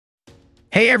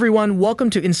Hey everyone, welcome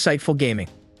to Insightful Gaming.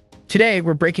 Today,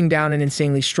 we're breaking down an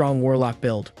insanely strong Warlock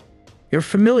build. You're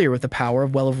familiar with the power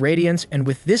of Well of Radiance, and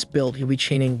with this build, you'll be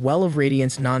chaining Well of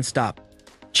Radiance non-stop.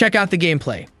 Check out the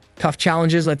gameplay. Tough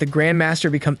challenges like the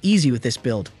Grandmaster become easy with this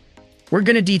build. We're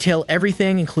going to detail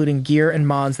everything, including gear and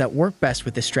mods that work best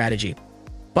with this strategy.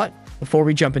 But before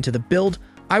we jump into the build,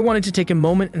 I wanted to take a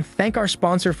moment and thank our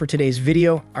sponsor for today's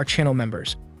video, our channel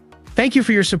members. Thank you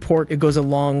for your support, it goes a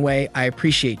long way, I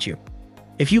appreciate you.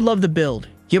 If you love the build,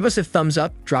 give us a thumbs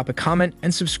up, drop a comment,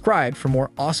 and subscribe for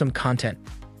more awesome content.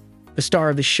 The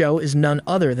star of the show is none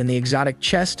other than the exotic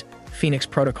chest,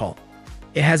 𝗕𝗘𝗖𝗢𝗠𝗘.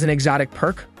 It has an exotic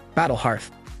perk, Battle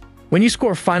Hearth. When you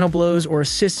score final blows or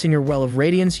assists in your Well of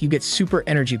Radiance, you get super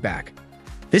energy back.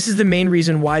 This is the main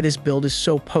reason why this build is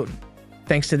so potent.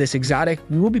 Thanks to this exotic,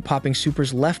 we will be popping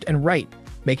supers left and right,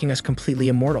 making us completely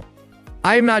immortal.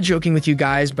 I am not joking with you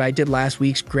guys, but I did last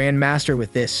week's Grandmaster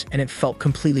with this, and it felt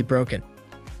completely broken.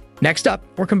 Next up,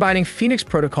 we're combining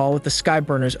𝗕𝗘𝗖𝗢𝗠𝗘 with the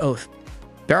SkyBurner's Oath.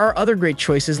 There are other great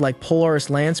choices like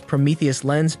Polaris Lance, Prometheus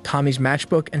Lens, Tommy's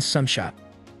Matchbook, and Sumshot.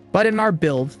 But in our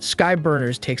build,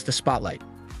 SkyBurners takes the spotlight.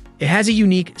 It has a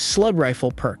unique slug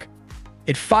rifle perk.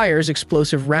 It fires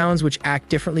explosive rounds which act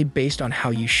differently based on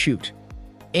how you shoot.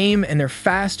 Aim and they're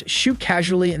fast, shoot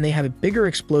casually, and they have a bigger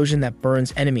explosion that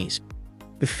burns enemies.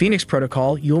 With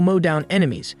𝗕𝗘𝗖𝗢𝗠𝗘, you'll mow down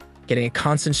enemies, getting a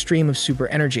constant stream of super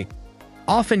energy.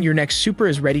 Often, your next super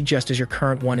is ready just as your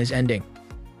current one is ending.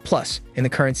 Plus, in the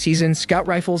current season, scout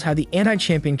rifles have the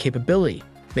anti-champion capability,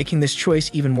 making this choice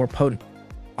even more potent.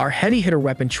 Our heavy hitter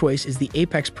weapon choice is the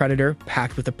Apex Predator,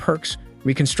 packed with the perks,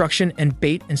 reconstruction, and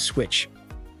bait and switch.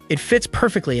 It fits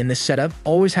perfectly in this setup,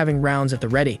 always having rounds at the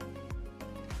ready.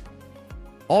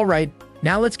 Alright,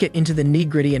 now let's get into the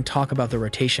nitty-gritty and talk about the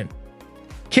rotation.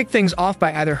 Kick things off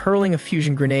by either hurling a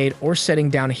fusion grenade or setting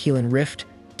down a healing rift,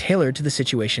 tailored to the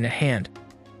situation at hand.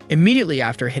 Immediately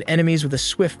after, hit enemies with a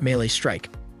swift melee strike.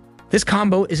 This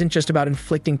combo isn't just about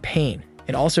inflicting pain,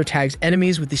 it also tags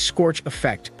enemies with the Scorch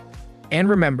effect. And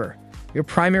remember, your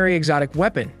primary exotic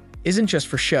weapon isn't just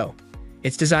for show,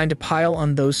 it's designed to pile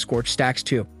on those Scorch stacks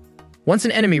too. Once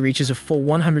an enemy reaches a full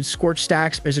 100 Scorch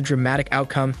stacks, there's a dramatic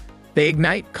outcome. They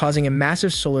ignite, causing a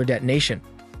massive solar detonation.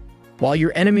 While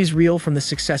your enemies reel from the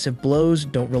successive blows,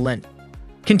 don't relent.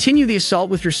 Continue the assault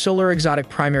with your solar exotic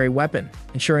primary weapon,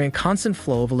 ensuring a constant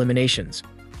flow of eliminations.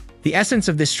 The essence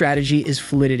of this strategy is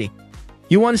fluidity.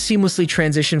 You want to seamlessly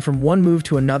transition from one move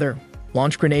to another,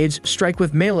 launch grenades, strike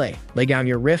with melee, lay down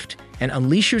your rift, and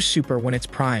unleash your super when it's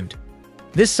primed.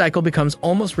 This cycle becomes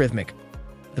almost rhythmic.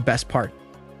 The best part,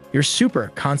 your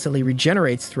super constantly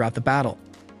regenerates throughout the battle.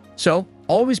 So,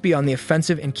 always be on the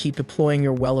offensive and keep deploying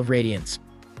your Well of Radiance.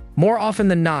 More often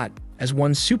than not, as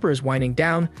one super is winding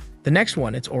down, the next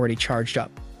one it's already charged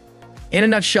up. In a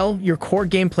nutshell, your core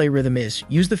gameplay rhythm is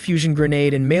use the fusion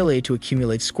grenade and melee to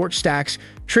accumulate Scorch stacks,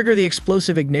 trigger the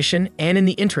explosive ignition, and in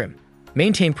the interim,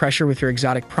 maintain pressure with your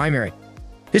exotic primary.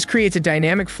 This creates a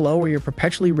dynamic flow where you're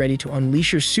perpetually ready to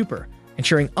unleash your super,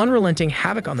 ensuring unrelenting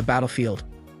havoc on the battlefield.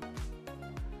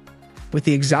 With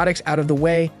the exotics out of the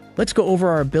way, let's go over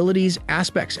our abilities,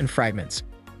 aspects, and fragments.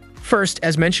 First,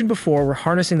 as mentioned before, we're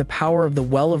harnessing the power of the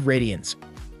Well of Radiance.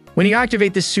 When you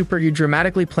activate this super, you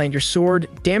dramatically plant your sword,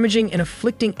 damaging and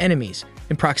afflicting enemies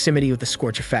in proximity with the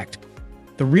Scorch effect.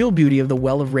 The real beauty of the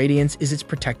Well of Radiance is its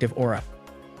protective aura.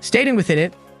 Staying within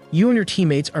it, you and your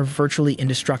teammates are virtually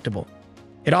indestructible.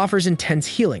 It offers intense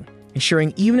healing,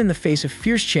 ensuring even in the face of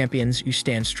fierce champions, you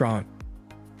stand strong.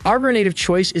 Our grenade of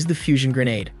choice is the fusion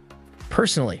grenade.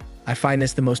 Personally, I find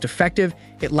this the most effective.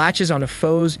 It latches onto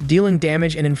foes, dealing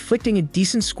damage and inflicting a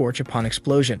decent scorch upon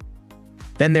explosion.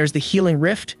 Then there's the healing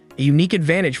rift, a unique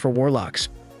advantage for Warlocks.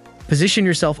 Position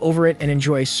yourself over it and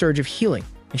enjoy a surge of healing,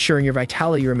 ensuring your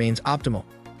vitality remains optimal.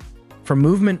 For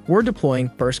movement, we're deploying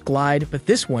Burst Glide, but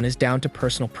this one is down to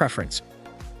personal preference.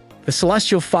 The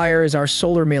Celestial Fire is our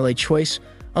solar melee choice,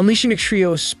 unleashing a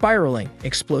trio of spiraling,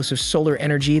 explosive solar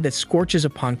energy that scorches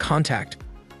upon contact.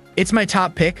 It's my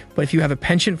top pick, but if you have a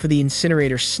penchant for the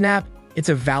Incinerator Snap, it's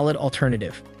a valid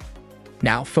alternative.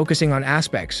 Now, focusing on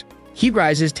aspects, Heat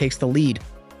Rises takes the lead.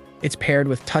 It's paired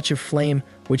with Touch of Flame,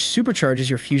 which supercharges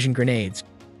your fusion grenades.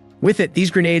 With it, these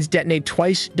grenades detonate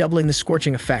twice, doubling the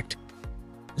scorching effect.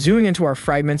 Zooming into our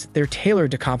fragments, they're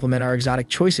tailored to complement our exotic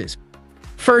choices.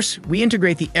 First, we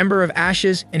integrate the Ember of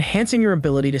Ashes, enhancing your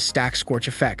ability to stack scorch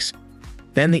effects.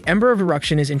 Then the Ember of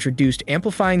Eruption is introduced,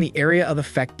 amplifying the area of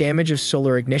effect damage of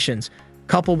solar ignitions.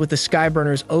 Coupled with the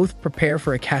SkyBurner's Oath, prepare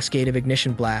for a cascade of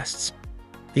ignition blasts.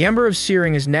 The Ember of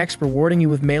Searing is next, rewarding you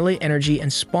with melee energy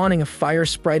and spawning a fire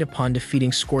sprite upon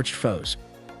defeating scorched foes.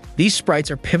 These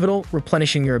sprites are pivotal,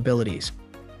 replenishing your abilities.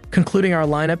 Concluding our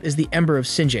lineup is the Ember of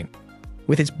Singeing.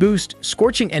 With its boost,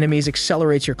 scorching enemies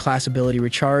accelerates your class ability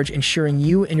recharge, ensuring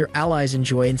you and your allies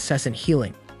enjoy incessant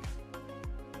healing.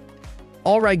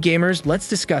 Alright gamers, let's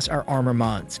discuss our armor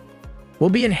mods. We'll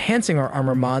be enhancing our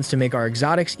armor mods to make our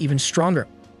exotics even stronger.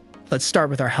 Let's start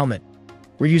with our helmet.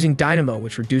 We're using Dynamo,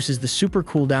 which reduces the super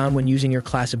cooldown when using your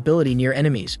class ability near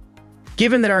enemies.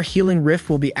 Given that our healing rift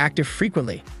will be active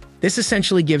frequently, this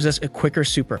essentially gives us a quicker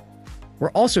super.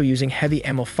 We're also using Heavy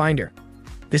Ammo Finder.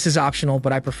 This is optional,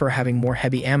 but I prefer having more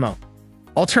heavy ammo.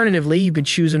 Alternatively, you can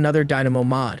choose another Dynamo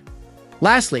mod.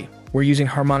 Lastly, we're using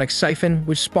Harmonic Siphon,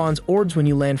 which spawns orbs when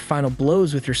you land final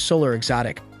blows with your solar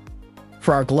exotic.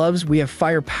 For our gloves, we have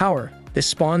Fire Power. This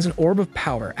spawns an orb of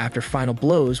power after final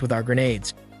blows with our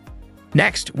grenades.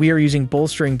 Next, we are using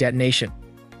Bolstering Detonation.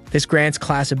 This grants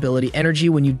class ability energy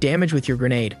when you damage with your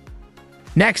grenade.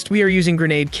 Next, we are using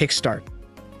Grenade Kickstart.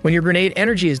 When your grenade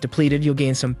energy is depleted, you'll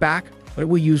gain some back, but it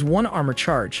will use 1 armor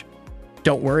charge.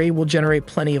 Don't worry, we'll generate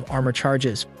plenty of armor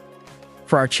charges.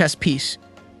 For our chest piece,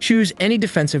 choose any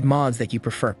defensive mods that you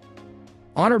prefer.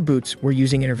 On our boots, we're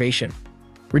using Innervation.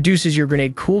 Reduces your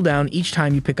grenade cooldown each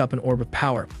time you pick up an orb of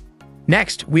power.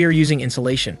 Next, we are using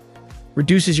Insulation.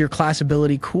 Reduces your class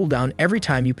ability cooldown every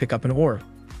time you pick up an orb.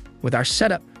 With our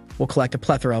setup, we'll collect a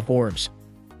plethora of orbs.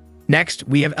 Next,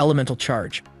 we have Elemental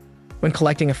Charge. When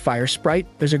collecting a fire sprite,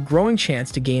 there's a growing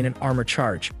chance to gain an armor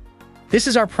charge. This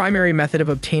is our primary method of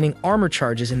obtaining armor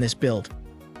charges in this build.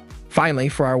 Finally,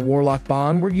 for our Warlock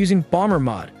Bomb, we're using Bomber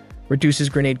mod. Reduces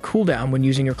grenade cooldown when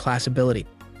using your class ability.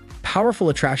 Powerful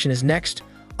Attraction is next,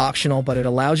 optional, but it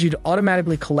allows you to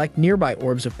automatically collect nearby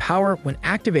orbs of power when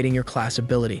activating your class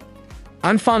ability.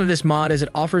 I'm fond of this mod as it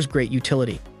offers great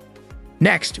utility.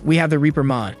 Next, we have the Reaper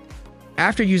mod.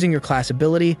 After using your class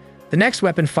ability, the next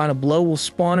weapon Final Blow will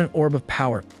spawn an orb of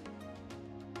power.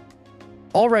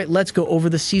 Alright, let's go over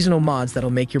the seasonal mods that'll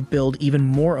make your build even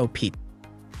more OP.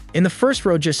 In the first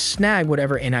row, just snag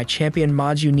whatever anti-champion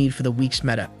mods you need for the week's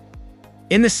meta.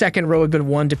 In the second row, a good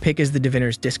one to pick is the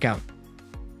Diviner's Discount.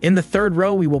 In the third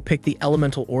row, we will pick the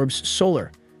Elemental Orbs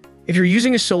Solar. If you're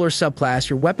using a Solar subclass,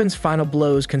 your weapon's Final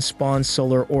Blows can spawn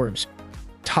Solar Orbs.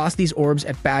 Toss these orbs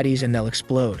at baddies and they'll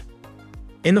explode.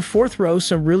 In the fourth row,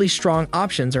 some really strong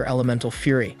options are Elemental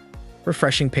Fury.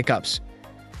 Refreshing pickups.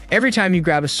 Every time you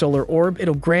grab a Solar Orb,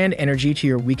 it'll grant energy to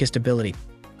your weakest ability.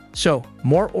 So,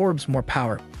 more orbs, more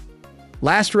power.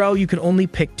 Last row, you can only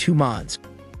pick 2 mods.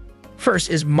 First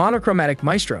is Monochromatic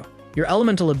Maestro. Your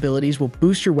elemental abilities will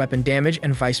boost your weapon damage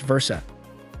and vice versa.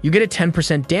 You get a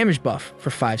 10% damage buff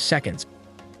for 5 seconds.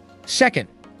 Second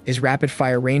is Rapid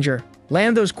Fire Ranger.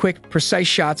 Land those quick, precise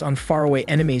shots on faraway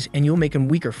enemies and you'll make them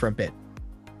weaker for a bit.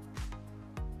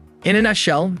 In a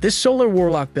nutshell, this Solar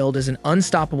Warlock build is an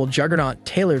unstoppable juggernaut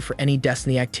tailored for any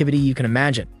Destiny activity you can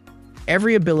imagine.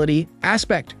 Every ability,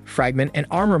 aspect, fragment, and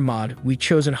armor mod we've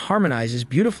chosen harmonizes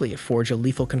beautifully to forge a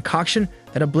lethal concoction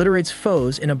that obliterates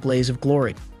foes in a blaze of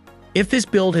glory. If this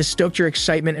build has stoked your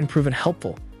excitement and proven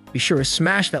helpful, be sure to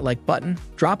smash that like button,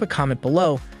 drop a comment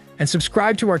below, and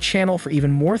subscribe to our channel for even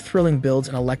more thrilling builds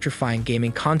and electrifying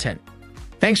gaming content.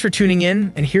 Thanks for tuning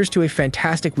in, and here's to a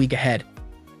fantastic week ahead.